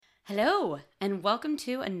Hello, and welcome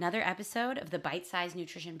to another episode of the Bite Size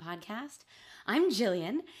Nutrition Podcast. I'm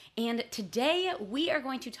Jillian, and today we are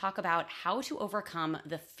going to talk about how to overcome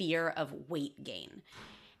the fear of weight gain.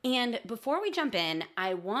 And before we jump in,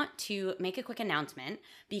 I want to make a quick announcement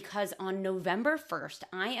because on November 1st,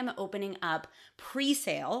 I am opening up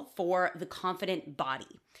pre-sale for The Confident Body.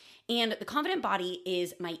 And The Confident Body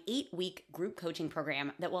is my 8-week group coaching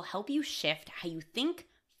program that will help you shift how you think,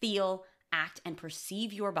 feel, act, and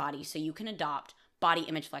perceive your body so you can adopt body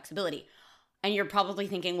image flexibility. And you're probably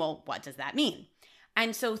thinking, well, what does that mean?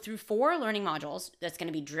 And so through 4 learning modules that's going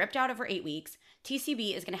to be dripped out over 8 weeks,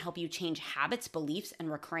 TCB is going to help you change habits, beliefs, and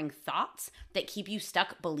recurring thoughts that keep you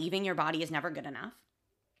stuck believing your body is never good enough.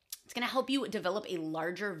 It's going to help you develop a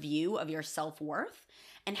larger view of your self-worth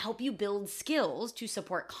and help you build skills to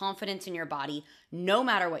support confidence in your body no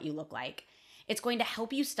matter what you look like. It's going to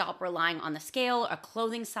help you stop relying on the scale, a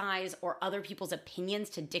clothing size, or other people's opinions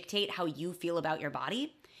to dictate how you feel about your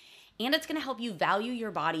body. And it's going to help you value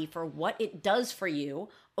your body for what it does for you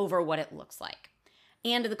over what it looks like.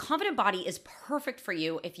 And the Confident Body is perfect for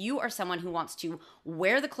you if you are someone who wants to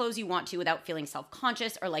wear the clothes you want to without feeling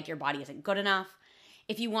self-conscious or like your body isn't good enough.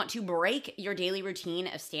 If you want to break your daily routine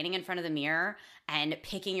of standing in front of the mirror and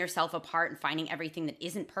picking yourself apart and finding everything that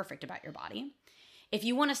isn't perfect about your body. If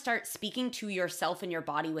you want to start speaking to yourself and your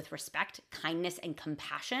body with respect, kindness, and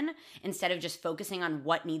compassion instead of just focusing on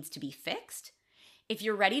what needs to be fixed. If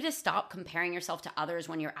you're ready to stop comparing yourself to others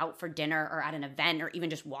when you're out for dinner or at an event or even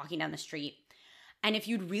just walking down the street. And if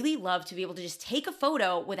you'd really love to be able to just take a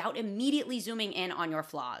photo without immediately zooming in on your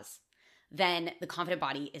flaws, then the Confident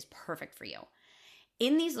Body is perfect for you.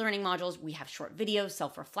 In these learning modules, we have short videos,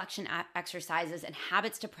 self-reflection exercises, and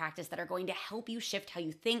habits to practice that are going to help you shift how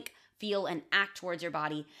you think, feel, and act towards your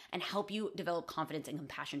body and help you develop confidence and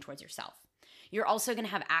compassion towards yourself. You're also going to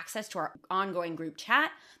have access to our ongoing group chat.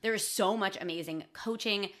 There is so much amazing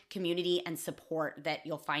coaching, community, and support that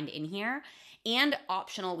you'll find in here, and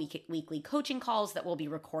optional weekly coaching calls that will be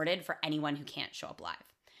recorded for anyone who can't show up live.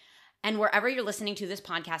 And wherever you're listening to this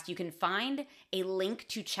podcast, you can find a link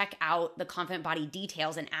to check out the Confident Body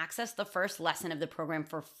details and access the first lesson of the program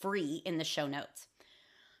for free in the show notes.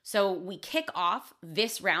 So we kick off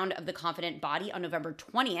this round of the Confident Body on November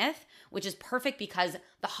 20th, which is perfect because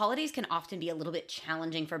the holidays can often be a little bit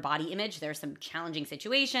challenging for body image. There's some challenging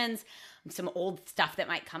situations, some old stuff that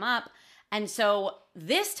might come up. And so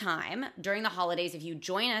this time during the holidays, if you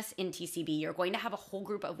join us in TCB, you're going to have a whole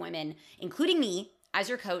group of women, including me, as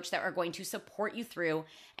your coach that are going to support you through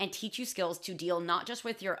and teach you skills to deal not just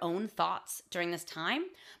with your own thoughts during this time,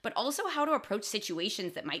 but also how to approach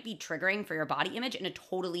situations that might be triggering for your body image in a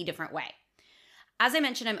totally different way. As I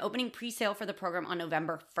mentioned, I'm opening pre-sale for the program on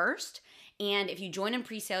November 1st. And if you join in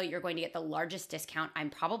pre-sale, you're going to get the largest discount I'm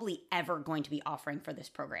probably ever going to be offering for this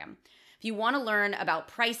program. If you want to learn about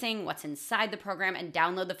pricing, what's inside the program, and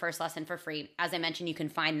download the first lesson for free, as I mentioned, you can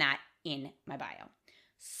find that in my bio.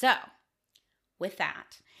 So, with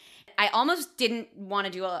that, I almost didn't want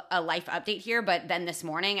to do a life update here, but then this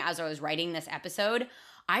morning as I was writing this episode,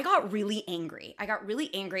 I got really angry. I got really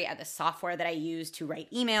angry at the software that I use to write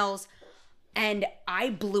emails, and I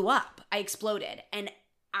blew up. I exploded, and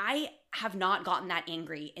I have not gotten that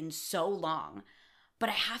angry in so long, but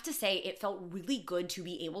I have to say it felt really good to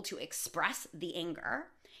be able to express the anger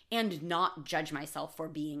and not judge myself for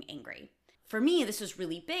being angry. For me, this was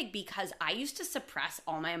really big because I used to suppress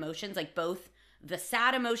all my emotions, like both the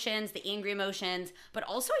sad emotions, the angry emotions, but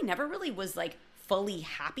also I never really was like fully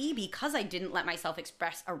happy because I didn't let myself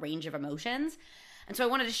express a range of emotions. And so I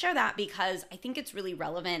wanted to share that because I think it's really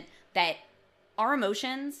relevant that our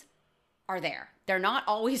emotions are there. They're not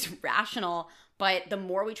always rational, but the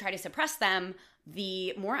more we try to suppress them,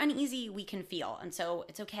 the more uneasy we can feel. And so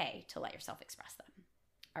it's okay to let yourself express them.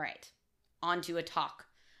 All right, on to a talk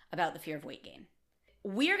about the fear of weight gain.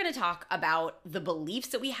 We are going to talk about the beliefs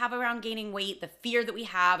that we have around gaining weight, the fear that we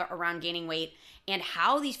have around gaining weight, and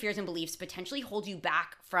how these fears and beliefs potentially hold you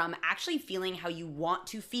back from actually feeling how you want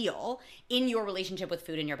to feel in your relationship with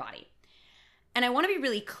food and your body. And I want to be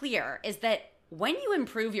really clear is that when you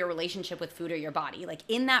improve your relationship with food or your body, like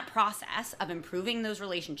in that process of improving those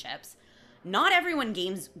relationships, not everyone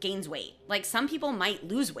gains weight. Like some people might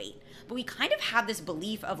lose weight, but we kind of have this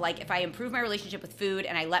belief of like, if I improve my relationship with food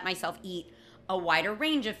and I let myself eat a wider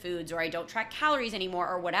range of foods, or I don't track calories anymore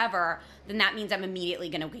or whatever, then that means I'm immediately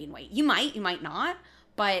going to gain weight. You might not,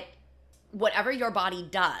 but whatever your body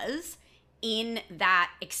does in that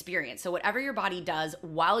experience. So whatever your body does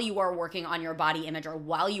while you are working on your body image or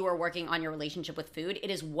while you are working on your relationship with food, it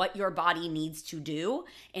is what your body needs to do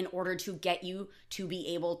in order to get you to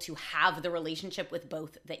be able to have the relationship with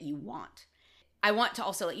both that you want. I want to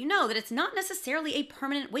also let you know that it's not necessarily a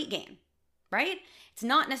permanent weight gain, right? It's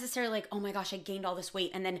not necessarily like, oh my gosh, I gained all this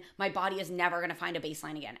weight and then my body is never going to find a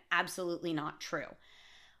baseline again. Absolutely not true.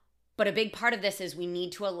 But a big part of this is we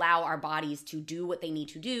need to allow our bodies to do what they need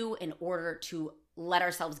to do in order to let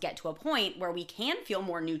ourselves get to a point where we can feel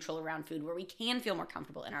more neutral around food, where we can feel more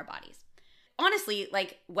comfortable in our bodies. Honestly,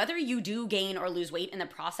 like whether you do gain or lose weight in the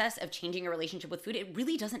process of changing your relationship with food, it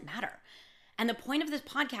really doesn't matter. And the point of this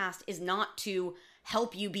podcast is not to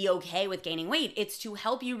help you be okay with gaining weight. It's to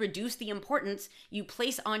help you reduce the importance you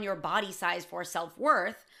place on your body size for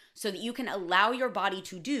self-worth so that you can allow your body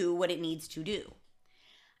to do what it needs to do.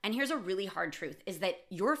 And here's a really hard truth is that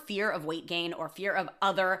your fear of weight gain or fear of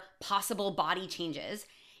other possible body changes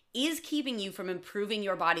is keeping you from improving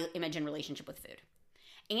your body image and relationship with food.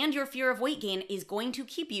 And your fear of weight gain is going to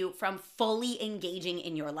keep you from fully engaging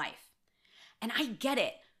in your life. And I get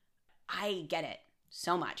it. I get it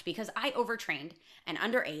so much because I overtrained and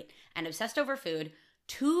underate and obsessed over food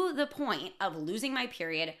to the point of losing my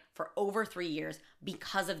period for over 3 years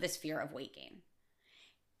because of this fear of weight gain.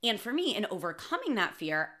 And for me, in overcoming that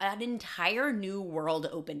fear, an entire new world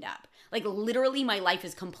opened up. Like literally my life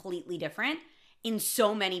is completely different in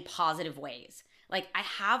so many positive ways. Like I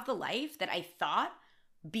have the life that I thought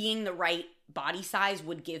being the right body size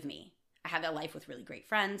would give me. I have a life with really great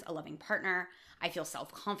friends, a loving partner. I feel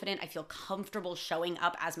self-confident. I feel comfortable showing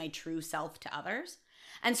up as my true self to others.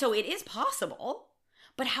 And so it is possible,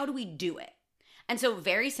 but how do we do it? And so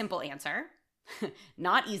very simple answer,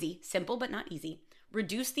 not easy, simple but not easy.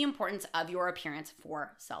 Reduce the importance of your appearance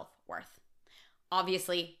for self-worth.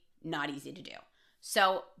 Obviously, not easy to do.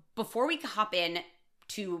 So before we hop in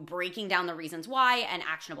to breaking down the reasons why and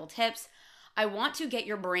actionable tips, I want to get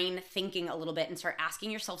your brain thinking a little bit and start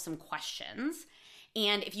asking yourself some questions.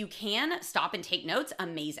 And if you can, stop and take notes,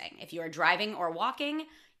 amazing. If you are driving or walking,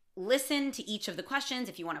 listen to each of the questions.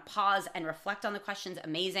 If you want to pause and reflect on the questions,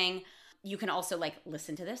 amazing. You can also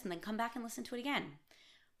listen to this and then come back and listen to it again.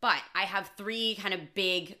 But I have 3 kind of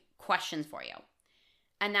big questions for you.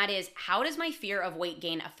 And that is, how does my fear of weight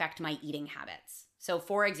gain affect my eating habits? So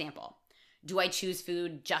for example, do I choose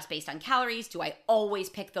food just based on calories? Do I always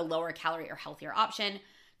pick the lower calorie or healthier option?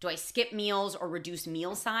 Do I skip meals or reduce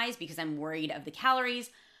meal size because I'm worried of the calories?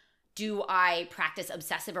 Do I practice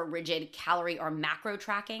obsessive or rigid calorie or macro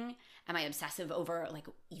tracking? Am I obsessive over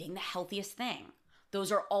eating the healthiest thing?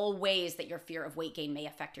 Those are all ways that your fear of weight gain may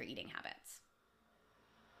affect your eating habits.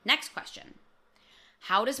 Next question.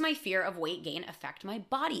 How does my fear of weight gain affect my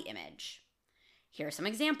body image? Here are some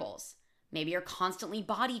examples. Maybe you're constantly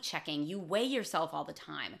body checking. You weigh yourself all the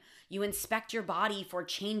time. You inspect your body for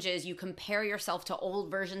changes. You compare yourself to old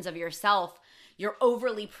versions of yourself. You're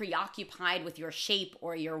overly preoccupied with your shape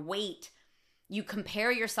or your weight. You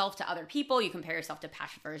compare yourself to other people. You compare yourself to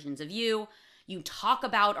past versions of you. You talk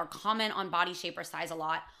about or comment on body shape or size a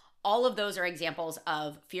lot. All of those are examples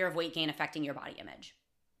of fear of weight gain affecting your body image.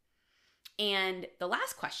 And the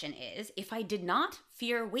last question is, if I did not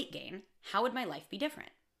fear weight gain, how would my life be different?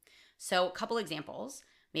 So a couple examples.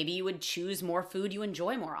 Maybe you would choose more food you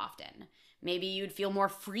enjoy more often. Maybe you'd feel more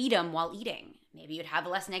freedom while eating. Maybe you'd have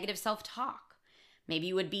less negative self-talk. Maybe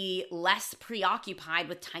you would be less preoccupied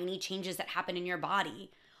with tiny changes that happen in your body.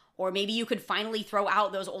 Or maybe you could finally throw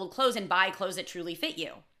out those old clothes and buy clothes that truly fit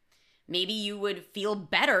you. Maybe you would feel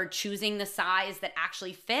better choosing the size that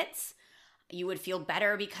actually fits. You would feel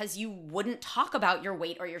better because you wouldn't talk about your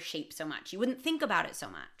weight or your shape so much. You wouldn't think about it so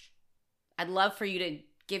much. I'd love for you to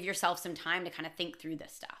give yourself some time to kind of think through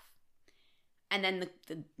this stuff. And then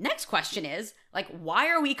the next question is, why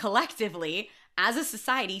are we collectively, as a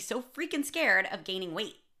society, so freaking scared of gaining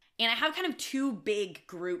weight? And I have kind of 2 big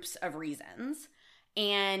groups of reasons.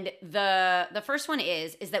 And the first one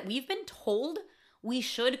is that we've been told we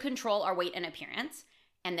should control our weight and appearance,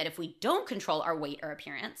 and that if we don't control our weight or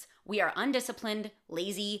appearance, we are undisciplined,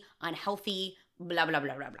 lazy, unhealthy, blah, blah,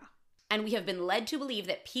 blah, blah, blah. And we have been led to believe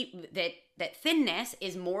that that thinness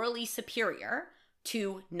is morally superior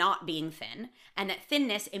to not being thin, and that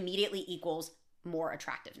thinness immediately equals more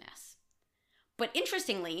attractiveness. But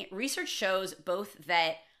interestingly, research shows both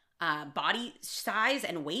that body size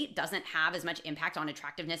and weight doesn't have as much impact on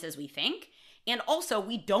attractiveness as we think, and also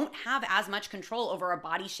we don't have as much control over our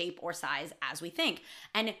body shape or size as we think.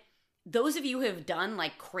 And those of you who have done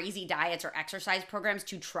crazy diets or exercise programs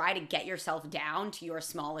to try to get yourself down to your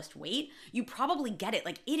smallest weight, you probably get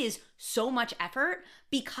it. It is so much effort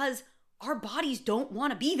because our bodies don't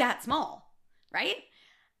want to be that small, right?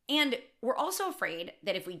 And we're also afraid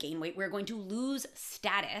that if we gain weight, we're going to lose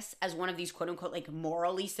status as one of these quote unquote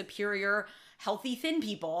morally superior, healthy, thin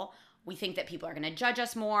people We think that people are going to judge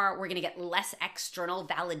us more. We're going to get less external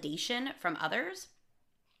validation from others.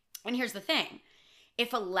 And here's the thing.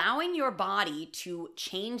 If allowing your body to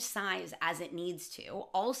change size as it needs to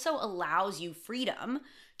also allows you freedom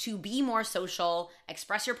to be more social,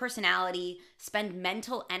 express your personality, spend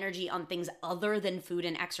mental energy on things other than food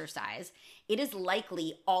and exercise, it is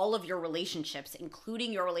likely all of your relationships,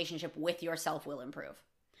 including your relationship with yourself, will improve.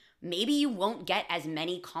 Maybe you won't get as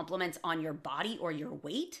many compliments on your body or your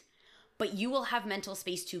weight, but you will have mental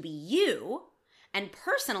space to be you. And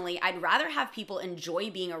personally, I'd rather have people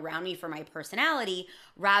enjoy being around me for my personality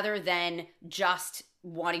rather than just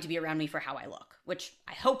wanting to be around me for how I look, which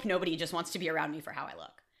I hope nobody just wants to be around me for how I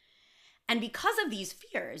look. And because of these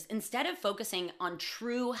fears, instead of focusing on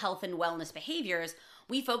true health and wellness behaviors,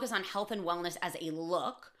 we focus on health and wellness as a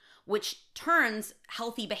look, which turns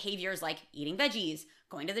healthy behaviors like eating veggies,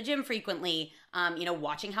 going to the gym frequently,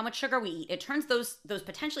 watching how much sugar we eat. It turns those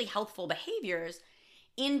potentially healthful behaviors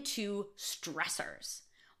into stressors.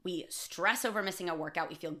 We stress over missing a workout.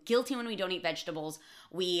 We feel guilty when we don't eat vegetables.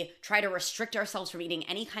 We try to restrict ourselves from eating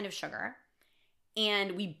any kind of sugar.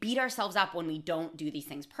 And we beat ourselves up when we don't do these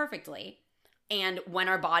things perfectly. And when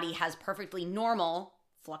our body has perfectly normal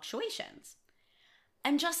fluctuations.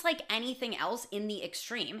 And just like anything else in the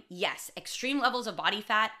extreme, yes, extreme levels of body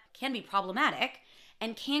fat can be problematic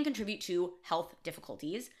and can contribute to health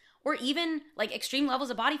difficulties, or even like extreme levels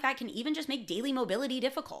of body fat can even just make daily mobility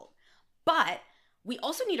difficult. But we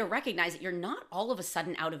also need to recognize that you're not all of a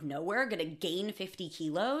sudden out of nowhere going to gain 50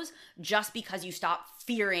 kilos just because you stop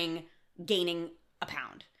fearing gaining a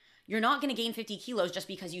pound. You're not going to gain 50 kilos just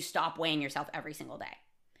because you stop weighing yourself every single day.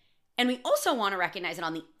 And we also want to recognize that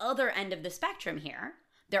on the other end of the spectrum here,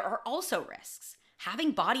 there are also risks.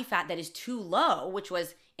 Having body fat that is too low, which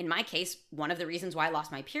was, in my case, one of the reasons why I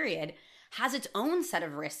lost my period, has its own set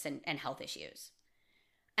of risks and health issues.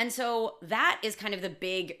 And so that is kind of the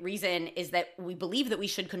big reason, is that we believe that we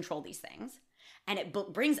should control these things. And it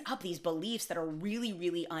brings up these beliefs that are really,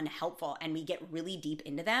 really unhelpful, and we get really deep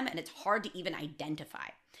into them, and it's hard to even identify.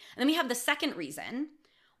 And then we have the second reason,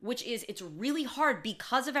 which is it's really hard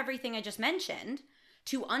because of everything I just mentioned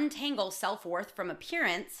to untangle self-worth from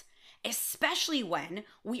appearance, especially when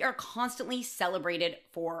we are constantly celebrated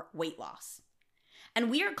for weight loss. And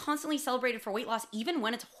we are constantly celebrated for weight loss even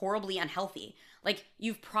when it's horribly unhealthy. Like,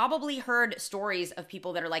 you've probably heard stories of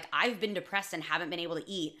people that are like, I've been depressed and haven't been able to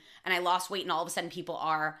eat, and I lost weight, and all of a sudden people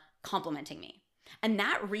are complimenting me. And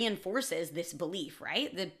that reinforces this belief,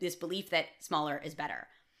 right? This belief that smaller is better.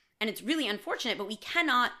 And it's really unfortunate, but we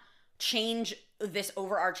cannot change this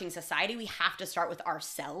overarching society. We have to start with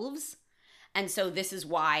ourselves. And so this is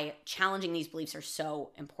why challenging these beliefs are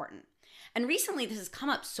so important. And recently, this has come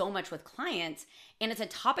up so much with clients, and it's a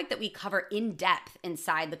topic that we cover in depth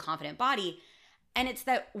inside The Confident Body. And it's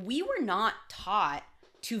that we were not taught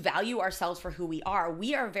to value ourselves for who we are.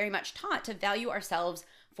 We are very much taught to value ourselves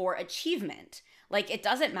for achievement. Like, it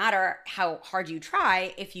doesn't matter how hard you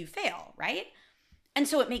try if you fail, right? And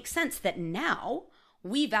so it makes sense that now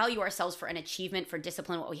we value ourselves for an achievement, for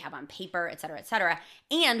discipline, what we have on paper, et cetera, et cetera.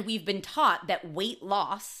 And we've been taught that weight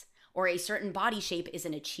loss or a certain body shape is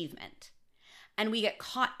an achievement. And we get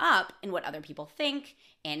caught up in what other people think,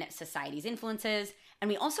 in society's influences, and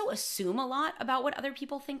we also assume a lot about what other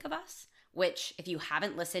people think of us, which, if you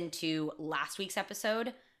haven't listened to last week's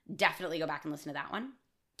episode, definitely go back and listen to that one.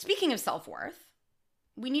 Speaking of self-worth,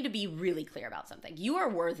 we need to be really clear about something. You are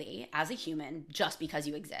worthy as a human just because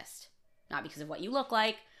you exist. Not because of what you look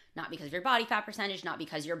like, not because of your body fat percentage, not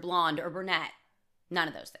because you're blonde or brunette. None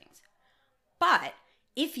of those things. But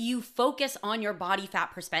if you focus on your body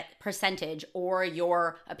fat percentage or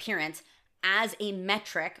your appearance as a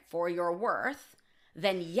metric for your worth,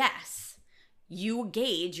 then yes, you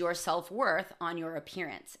gauge your self-worth on your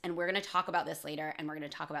appearance. And we're going to talk about this later, and we're going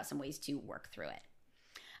to talk about some ways to work through it.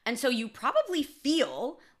 And so you probably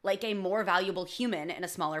feel like a more valuable human in a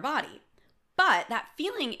smaller body. But that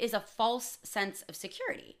feeling is a false sense of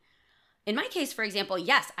security. In my case, for example,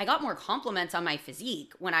 yes, I got more compliments on my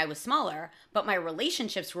physique when I was smaller, but my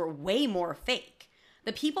relationships were way more fake.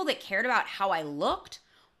 The people that cared about how I looked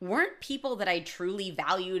weren't people that I truly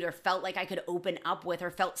valued or felt like I could open up with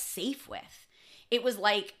or felt safe with. It was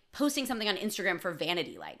like posting something on Instagram for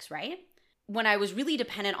vanity likes, right? When I was really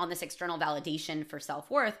dependent on this external validation for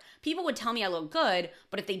self-worth, people would tell me I look good,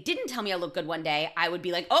 but if they didn't tell me I look good one day, I would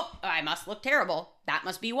be like, oh, I must look terrible. That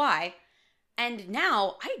must be why. And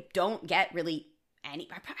now I don't get I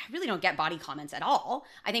really don't get body comments at all.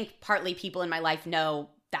 I think partly people in my life know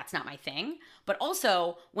that's not my thing. But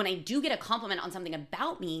also, when I do get a compliment on something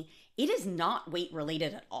about me, it is not weight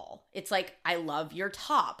related at all. It's like, I love your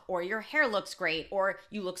top, or your hair looks great, or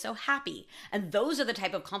you look so happy. And those are the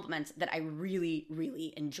type of compliments that I really,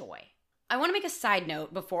 really enjoy. I want to make a side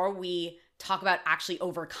note before we talk about actually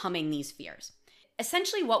overcoming these fears.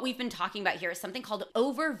 Essentially, what we've been talking about here is something called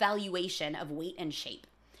overvaluation of weight and shape.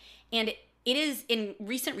 And it is, in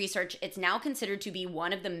recent research, it's now considered to be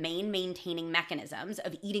one of the main maintaining mechanisms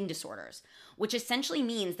of eating disorders, which essentially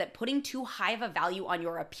means that putting too high of a value on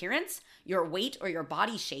your appearance, your weight, or your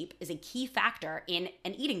body shape is a key factor in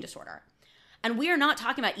an eating disorder. And we are not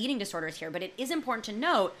talking about eating disorders here, but it is important to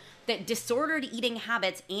note that disordered eating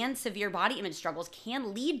habits and severe body image struggles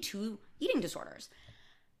can lead to eating disorders.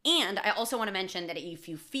 And I also want to mention that if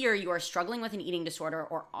you fear you are struggling with an eating disorder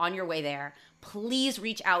or on your way there, please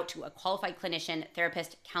reach out to a qualified clinician,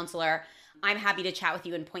 therapist, counselor. I'm happy to chat with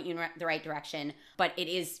you and point you in the right direction, but it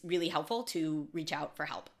is really helpful to reach out for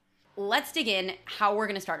help. Let's dig in how we're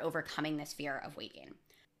going to start overcoming this fear of weight gain.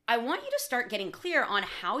 I want you to start getting clear on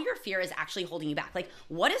how your fear is actually holding you back. Like,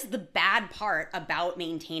 what is the bad part about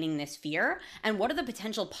maintaining this fear? And what are the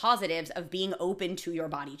potential positives of being open to your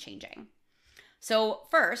body changing? So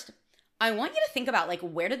first, I want you to think about, like,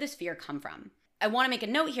 where did this fear come from? I want to make a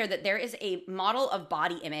note here that there is a model of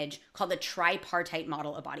body image called the tripartite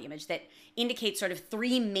model of body image that indicates sort of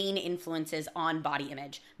three main influences on body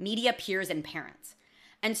image: media, peers, and parents.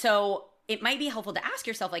 And so it might be helpful to ask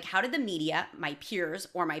yourself, like, how did the media, my peers,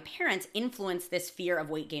 or my parents influence this fear of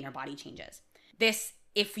weight gain or body changes? This,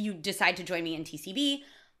 if you decide to join me in TCB,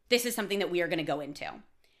 this is something that we are going to go into.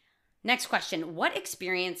 Next question, what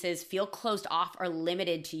experiences feel closed off or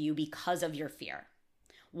limited to you because of your fear?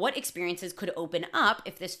 What experiences could open up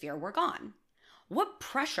if this fear were gone? What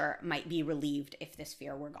pressure might be relieved if this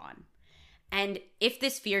fear were gone? And if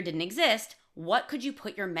this fear didn't exist, what could you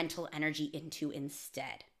put your mental energy into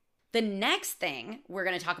instead? The next thing we're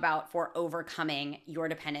going to talk about for overcoming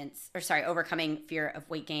overcoming fear of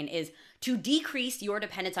weight gain is to decrease your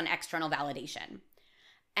dependence on external validation.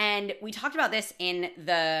 And we talked about this in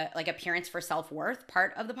the appearance for self-worth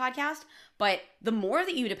part of the podcast, but the more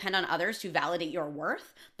that you depend on others to validate your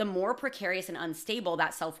worth, the more precarious and unstable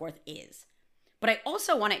that self-worth is. But I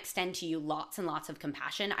also want to extend to you lots and lots of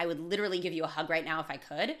compassion. I would literally give you a hug right now if I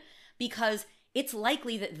could, because it's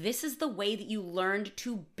likely that this is the way that you learned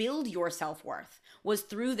to build your self-worth, was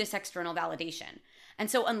through this external validation. And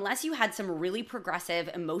so unless you had some really progressive,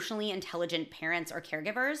 emotionally intelligent parents or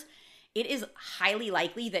caregivers, it is highly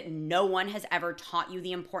likely that no one has ever taught you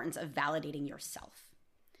the importance of validating yourself.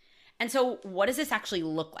 And so what does this actually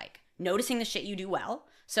look like? Noticing the shit you do well.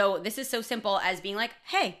 So this is so simple as being like,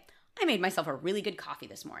 hey, I made myself a really good coffee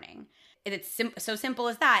this morning. It's so simple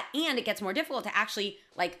as that. And it gets more difficult to actually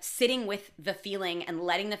sitting with the feeling and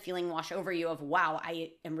letting the feeling wash over you of, wow,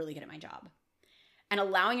 I am really good at my job. And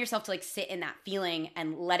allowing yourself to sit in that feeling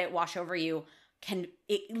and let it wash over you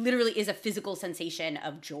it literally is a physical sensation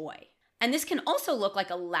of joy. And this can also look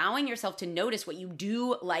like allowing yourself to notice what you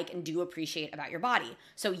do like and do appreciate about your body.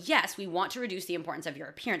 So yes, we want to reduce the importance of your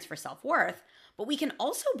appearance for self-worth, but we can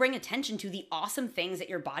also bring attention to the awesome things that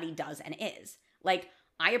your body does and is. Like,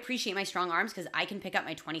 I appreciate my strong arms because I can pick up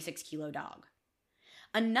my 26-kilo dog.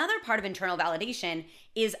 Another part of internal validation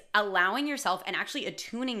is allowing yourself and actually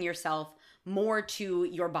attuning yourself more to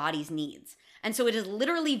your body's needs. And so it is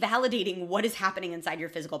literally validating what is happening inside your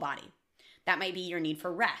physical body. That might be your need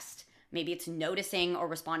for rest. Maybe it's noticing or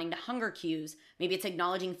responding to hunger cues. Maybe it's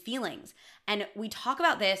acknowledging feelings. And we talk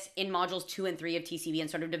about this in modules 2 and 3 of TCB and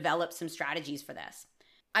sort of develop some strategies for this.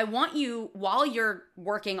 I want you, while you're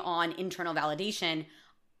working on internal validation,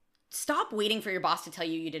 stop waiting for your boss to tell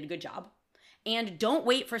you did a good job. And don't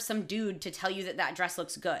wait for some dude to tell you that dress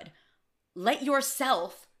looks good. Let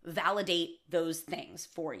yourself validate those things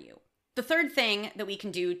for you. The third thing that we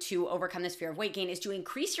can do to overcome this fear of weight gain is to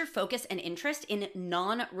increase your focus and interest in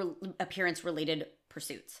non-appearance related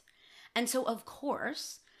pursuits. And so, of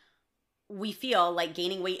course, we feel like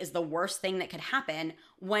gaining weight is the worst thing that could happen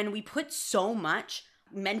when we put so much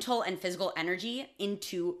mental and physical energy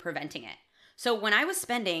into preventing it. So when I was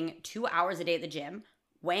spending 2 hours a day at the gym,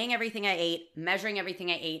 weighing everything I ate, measuring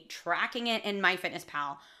everything I ate, tracking it in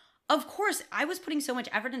MyFitnessPal, of course, I was putting so much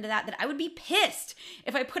effort into that I would be pissed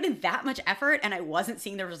if I put in that much effort and I wasn't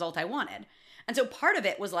seeing the result I wanted. And so part of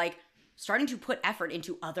it was starting to put effort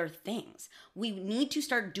into other things. We need to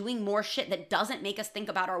start doing more shit that doesn't make us think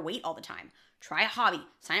about our weight all the time. Try a hobby,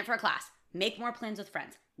 sign up for a class, make more plans with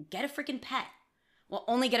friends, get a freaking pet. Well,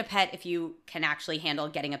 only get a pet if you can actually handle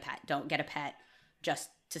getting a pet. Don't get a pet just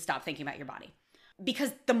to stop thinking about your body.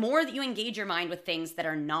 Because the more that you engage your mind with things that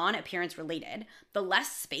are non-appearance related, the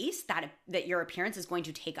less space that your appearance is going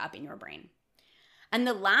to take up in your brain. And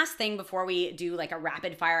the last thing before we do like a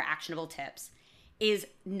rapid fire actionable tips is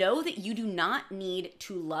know that you do not need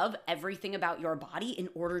to love everything about your body in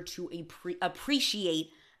order to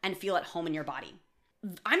appreciate and feel at home in your body.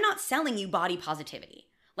 I'm not selling you body positivity.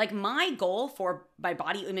 Like my goal for my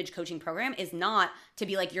body image coaching program is not to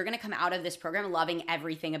be like, you're going to come out of this program loving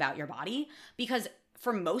everything about your body. Because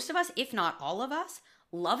for most of us, if not all of us,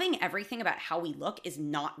 loving everything about how we look is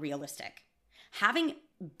not realistic. Having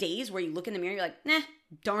days where you look in the mirror, you're like, nah,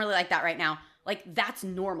 don't really like that right now. Like that's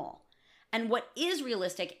normal. And what is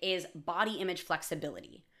realistic is body image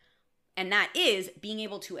flexibility. And that is being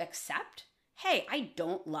able to accept, hey, I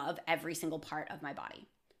don't love every single part of my body,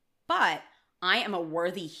 but I am a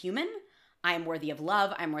worthy human. I am worthy of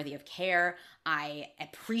love. I'm worthy of care. I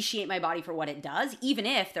appreciate my body for what it does, even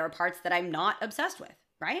if there are parts that I'm not obsessed with,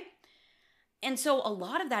 right? And so a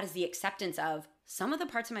lot of that is the acceptance of some of the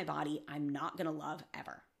parts of my body I'm not going to love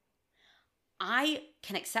ever. I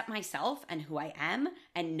can accept myself and who I am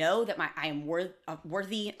and know that I am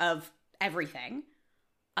worthy of everything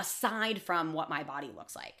aside from what my body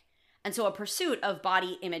looks like. And so a pursuit of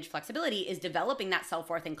body image flexibility is developing that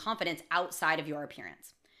self-worth and confidence outside of your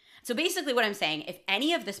appearance. So basically what I'm saying, if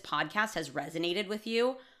any of this podcast has resonated with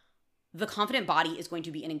you, the confident body is going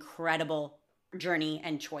to be an incredible journey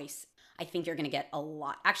and choice. I think you're going to get a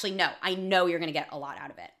lot. Actually, no, I know you're going to get a lot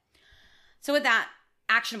out of it. So with that,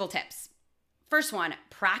 actionable tips. First one,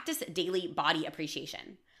 practice daily body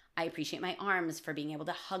appreciation. I appreciate my arms for being able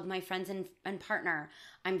to hug my friends and partner.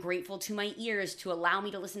 I'm grateful to my ears to allow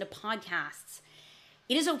me to listen to podcasts.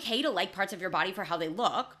 It is okay to like parts of your body for how they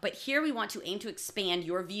look, but here we want to aim to expand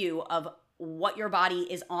your view of what your body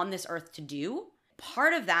is on this earth to do.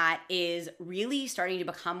 Part of that is really starting to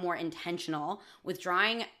become more intentional with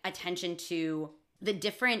drawing attention to the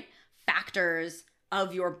different factors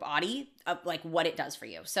of your body, of like what it does for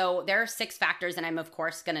you. So there are 6 factors, and I'm of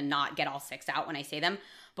course gonna not get all 6 out when I say them,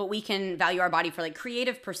 but we can value our body for like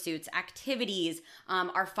creative pursuits, activities,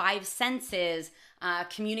 our 5 senses,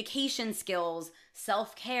 communication skills,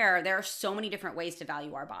 self-care. There are so many different ways to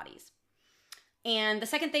value our bodies. And the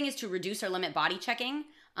second thing is to reduce or limit body checking.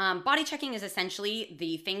 Body checking is essentially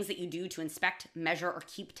the things that you do to inspect, measure, or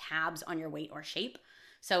keep tabs on your weight or shape.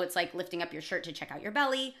 So it's like lifting up your shirt to check out your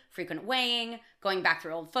belly, frequent weighing, going back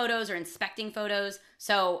through old photos or inspecting photos.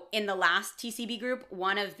 So in the last TCB group,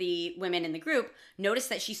 one of the women in the group noticed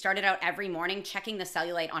that she started out every morning checking the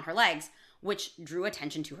cellulite on her legs, which drew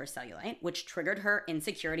attention to her cellulite, which triggered her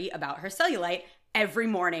insecurity about her cellulite every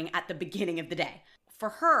morning at the beginning of the day. For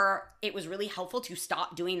her, it was really helpful to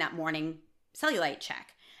stop doing that morning cellulite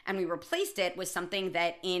check. And we replaced it with something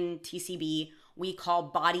that in TCB we call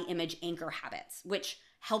body image anchor habits, which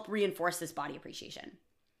help reinforce this body appreciation.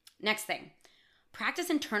 Next thing,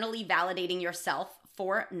 practice internally validating yourself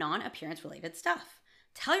for non-appearance related stuff.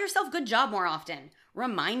 Tell yourself good job more often.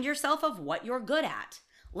 Remind yourself of what you're good at.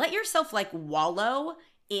 Let yourself like wallow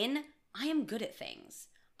in, I am good at things.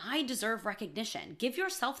 I deserve recognition. Give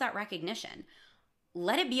yourself that recognition.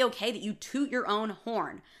 Let it be okay that you toot your own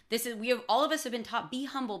horn. All of us have been taught, be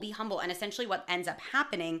humble. And essentially what ends up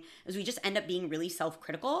happening is we just end up being really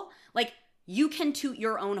self-critical. Like, you can toot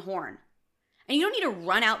your own horn. And you don't need to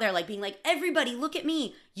run out there like being like, everybody look at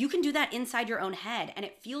me. You can do that inside your own head. And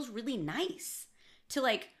it feels really nice to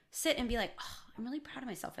like sit and be like, oh, I'm really proud of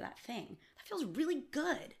myself for that thing. That feels really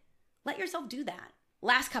good. Let yourself do that.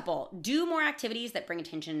 Last couple, do more activities that bring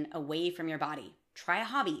attention away from your body. Try a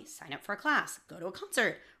hobby, sign up for a class, go to a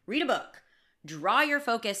concert, read a book. Draw your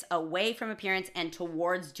focus away from appearance and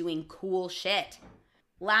towards doing cool shit.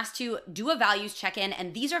 Last 2, do a values check-in.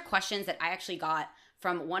 And these are questions that I actually got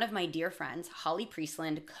from one of my dear friends, Holly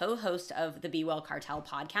Priestland, co-host of the Be Well Cartel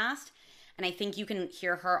podcast. And I think you can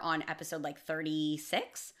hear her on episode like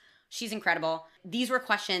 36. She's incredible. These were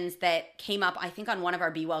questions that came up, I think, on one of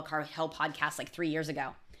our Be Well Cartel podcasts like 3 years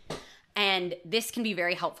ago. And this can be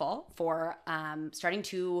very helpful for starting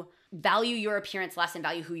to value your appearance less and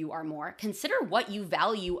value who you are more. Consider what you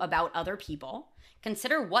value about other people.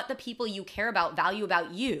 Consider what the people you care about value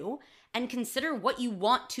about you, and consider what you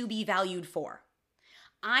want to be valued for.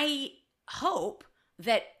 I hope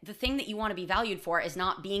that the thing that you want to be valued for is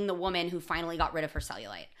not being the woman who finally got rid of her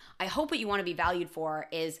cellulite. I hope what you want to be valued for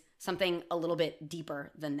is something a little bit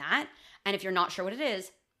deeper than that. And if you're not sure what it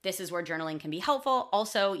is, this is where journaling can be helpful.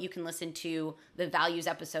 Also, you can listen to the values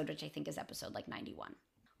episode, which I think is episode like 91.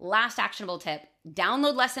 Last actionable tip,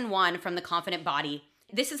 download lesson 1 from The Confident Body.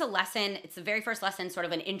 This is a lesson, it's the very first lesson, sort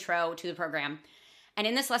of an intro to the program. And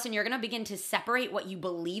in this lesson, you're going to begin to separate what you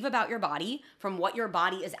believe about your body from what your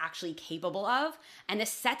body is actually capable of. And this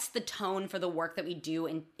sets the tone for the work that we do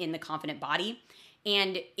in the Confident Body.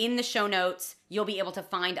 And in the show notes, you'll be able to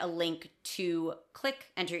find a link to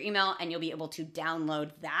click, enter your email, and you'll be able to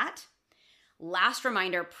download that. Last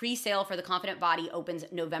reminder, pre-sale for the Confident Body opens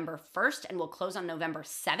November 1st and will close on November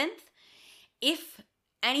 7th. If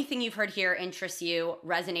anything you've heard here interests you,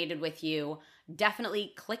 resonated with you,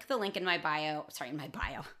 definitely click the link in my bio.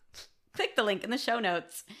 Click the link in the show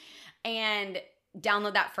notes and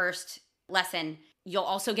download that first lesson. You'll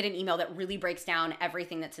also get an email that really breaks down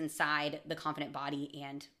everything that's inside the Confident Body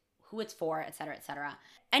and who it's for, et cetera, et cetera.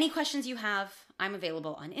 Any questions you have, I'm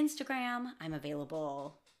available on Instagram.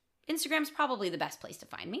 Instagram's probably the best place to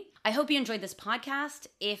find me. I hope you enjoyed this podcast.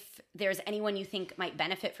 If there's anyone you think might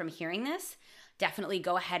benefit from hearing this, definitely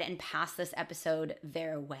go ahead and pass this episode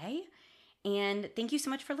their way. And thank you so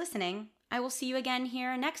much for listening. I will see you again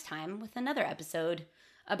here next time with another episode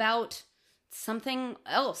about something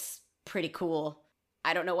else pretty cool.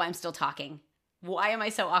 I don't know why I'm still talking. Why am I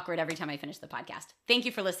so awkward every time I finish the podcast? Thank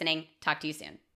you for listening. Talk to you soon.